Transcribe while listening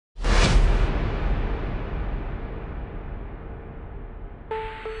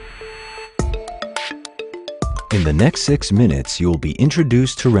In the next 6 minutes, you will be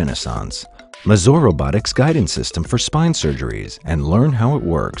introduced to Renaissance, Mazor Robotics Guidance System for spine surgeries, and learn how it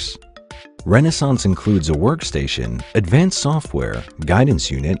works. Renaissance includes a workstation, advanced software, guidance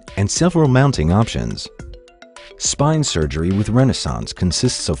unit, and several mounting options. Spine surgery with Renaissance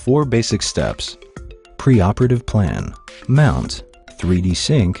consists of 4 basic steps: preoperative plan, mount, 3D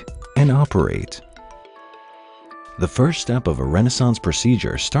sync, and operate. The first step of a Renaissance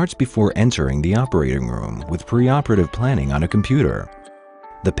procedure starts before entering the operating room with preoperative planning on a computer.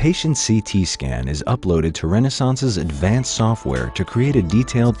 The patient's CT scan is uploaded to Renaissance's advanced software to create a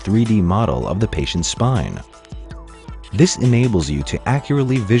detailed 3D model of the patient's spine. This enables you to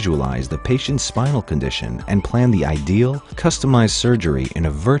accurately visualize the patient's spinal condition and plan the ideal, customized surgery in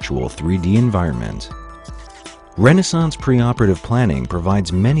a virtual 3D environment. Renaissance preoperative planning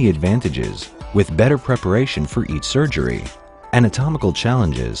provides many advantages, with better preparation for each surgery. Anatomical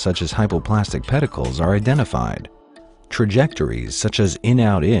challenges such as hypoplastic pedicles are identified. Trajectories such as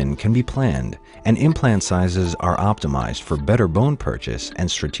in-out-in can be planned, and implant sizes are optimized for better bone purchase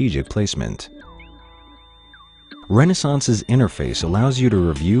and strategic placement. Renaissance's interface allows you to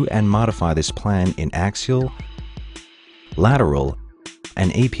review and modify this plan in axial, lateral,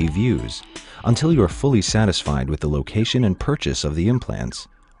 and AP views until you are fully satisfied with the location and purchase of the implants,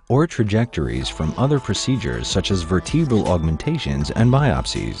 or trajectories from other procedures such as vertebral augmentations and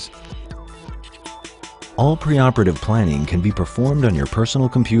biopsies. All preoperative planning can be performed on your personal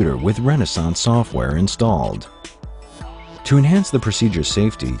computer with Renaissance software installed. To enhance the procedure's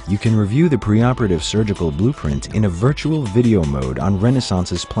safety, you can review the preoperative surgical blueprint in a virtual video mode on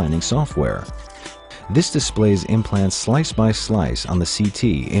Renaissance's planning software. This displays implants slice by slice on the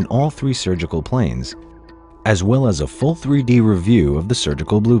CT in all 3 surgical planes, as well as a full 3D review of the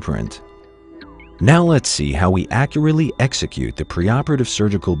surgical blueprint. Now let's see how we accurately execute the preoperative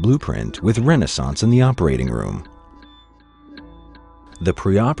surgical blueprint with Renaissance in the operating room. The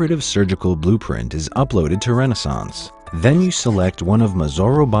preoperative surgical blueprint is uploaded to Renaissance. Then you select one of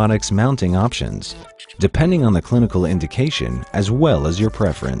Mazor Robotics' mounting options, depending on the clinical indication as well as your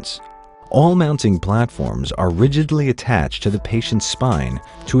preference. All mounting platforms are rigidly attached to the patient's spine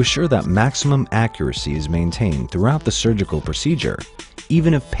to assure that maximum accuracy is maintained throughout the surgical procedure,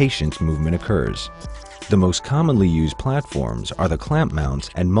 even if patient movement occurs. The most commonly used platforms are the clamp mount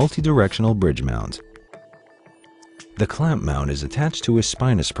and multidirectional bridge mount. The clamp mount is attached to a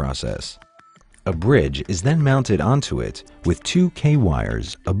spinous process. A bridge is then mounted onto it with 2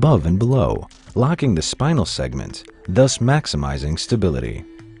 K-wires above and below, locking the spinal segment, thus maximizing stability.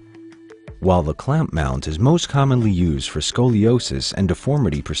 While the clamp mount is most commonly used for scoliosis and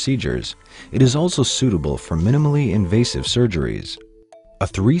deformity procedures, it is also suitable for minimally invasive surgeries. A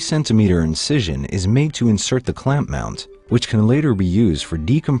 3 cm incision is made to insert the clamp mount, which can later be used for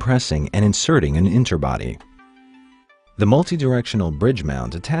decompressing and inserting an interbody. The multidirectional bridge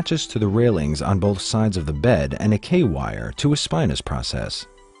mount attaches to the railings on both sides of the bed and a K-wire to a spinous process.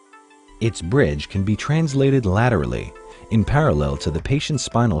 Its bridge can be translated laterally, in parallel to the patient's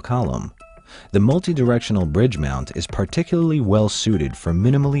spinal column. The multidirectional bridge mount is particularly well suited for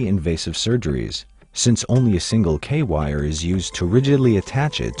minimally invasive surgeries, since only a single K-wire is used to rigidly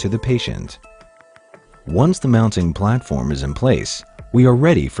attach it to the patient. Once the mounting platform is in place, we are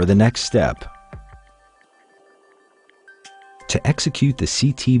ready for the next step. To execute the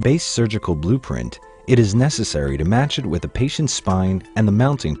CT-based surgical blueprint, it is necessary to match it with the patient's spine and the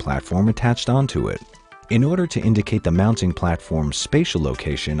mounting platform attached onto it. In order to indicate the mounting platform's spatial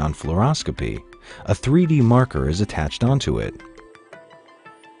location on fluoroscopy, a 3D marker is attached onto it.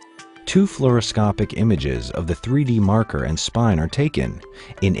 2 fluoroscopic images of the 3D marker and spine are taken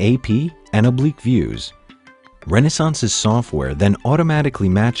in AP and oblique views. Renaissance's software then automatically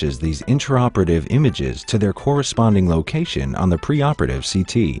matches these intraoperative images to their corresponding location on the preoperative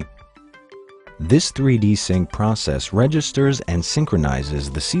CT. This 3D sync process registers and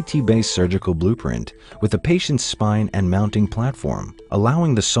synchronizes the CT-based surgical blueprint with the patient's spine and mounting platform,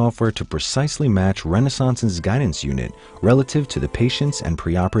 allowing the software to precisely match Renaissance's guidance unit relative to the patient's and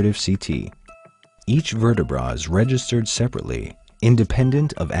preoperative CT. Each vertebra is registered separately,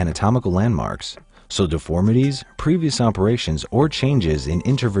 independent of anatomical landmarks, so deformities, previous operations, or changes in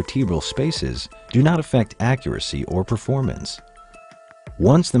intervertebral spaces do not affect accuracy or performance.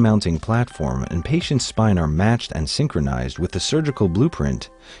 Once the mounting platform and patient's spine are matched and synchronized with the surgical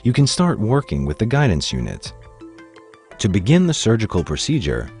blueprint, you can start working with the guidance unit. To begin the surgical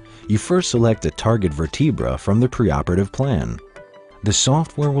procedure, you first select a target vertebra from the preoperative plan. The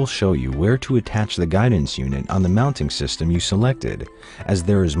software will show you where to attach the guidance unit on the mounting system you selected, as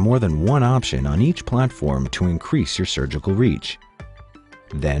there is more than one option on each platform to increase your surgical reach.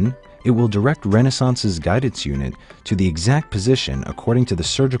 Then, It will direct Renaissance's guidance unit to the exact position according to the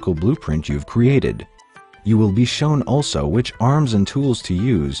surgical blueprint you've created. You will be shown also which arms and tools to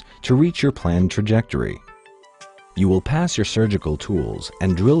use to reach your planned trajectory. You will pass your surgical tools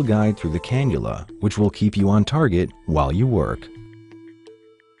and drill guide through the cannula, which will keep you on target while you work.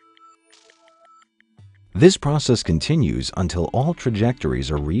 This process continues until all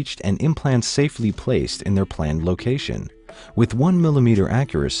trajectories are reached and implants safely placed in their planned location, with 1 mm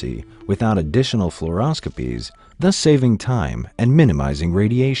accuracy without additional fluoroscopies, thus saving time and minimizing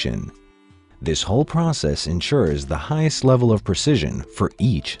radiation. This whole process ensures the highest level of precision for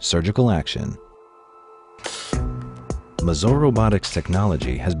each surgical action. Mazor Robotics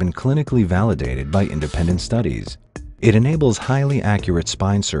technology has been clinically validated by independent studies. It enables highly accurate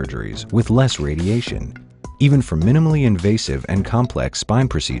spine surgeries with less radiation, even for minimally invasive and complex spine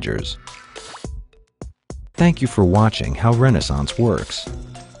procedures. Thank you for watching how Renaissance works.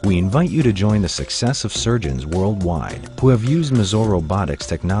 We invite you to join the success of surgeons worldwide who have used Mazor Robotics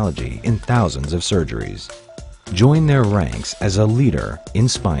technology in thousands of surgeries. Join their ranks as a leader in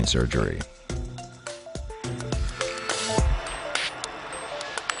spine surgery.